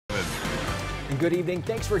And good evening.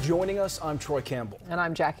 Thanks for joining us. I'm Troy Campbell. And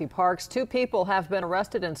I'm Jackie Parks. 2 people have been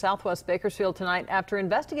arrested in southwest Bakersfield tonight after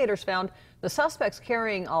investigators found the suspects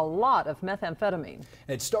carrying a lot of methamphetamine.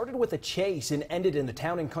 It started with a chase and ended in the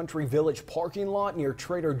Town and Country Village parking lot near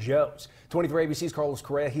Trader Joe's. 23 ABC's Carlos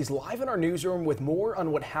Correa. He's live in our newsroom with more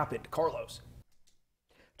on what happened. Carlos.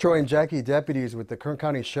 Troy and Jackie, deputies with the Kern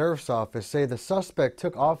County Sheriff's Office say the suspect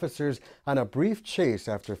took officers on a brief chase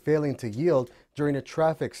after failing to yield during a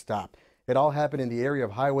traffic stop. It all happened in the area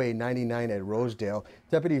of Highway 99 at Rosedale.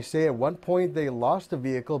 Deputies say at one point they lost the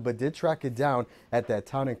vehicle but did track it down at that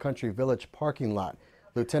Town and Country Village parking lot.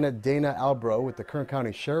 Lieutenant Dana Albro with the Kern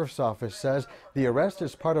County Sheriff's Office says the arrest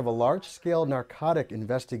is part of a large-scale narcotic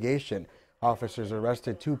investigation. Officers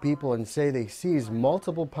arrested 2 people and say they seized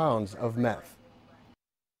multiple pounds of meth.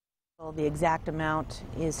 The exact amount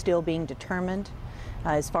is still being determined.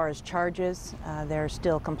 As far as charges, they're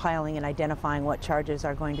still compiling and identifying what charges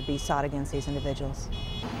are going to be sought against these individuals.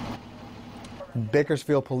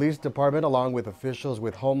 Bakersfield Police Department, along with officials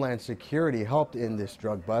with Homeland Security, helped in this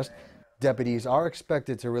drug bust. Deputies are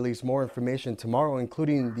expected to release more information tomorrow,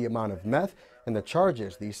 including the amount of meth and the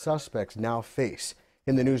charges these suspects now face.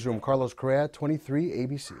 In the newsroom, Carlos Correa, 23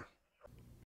 ABC.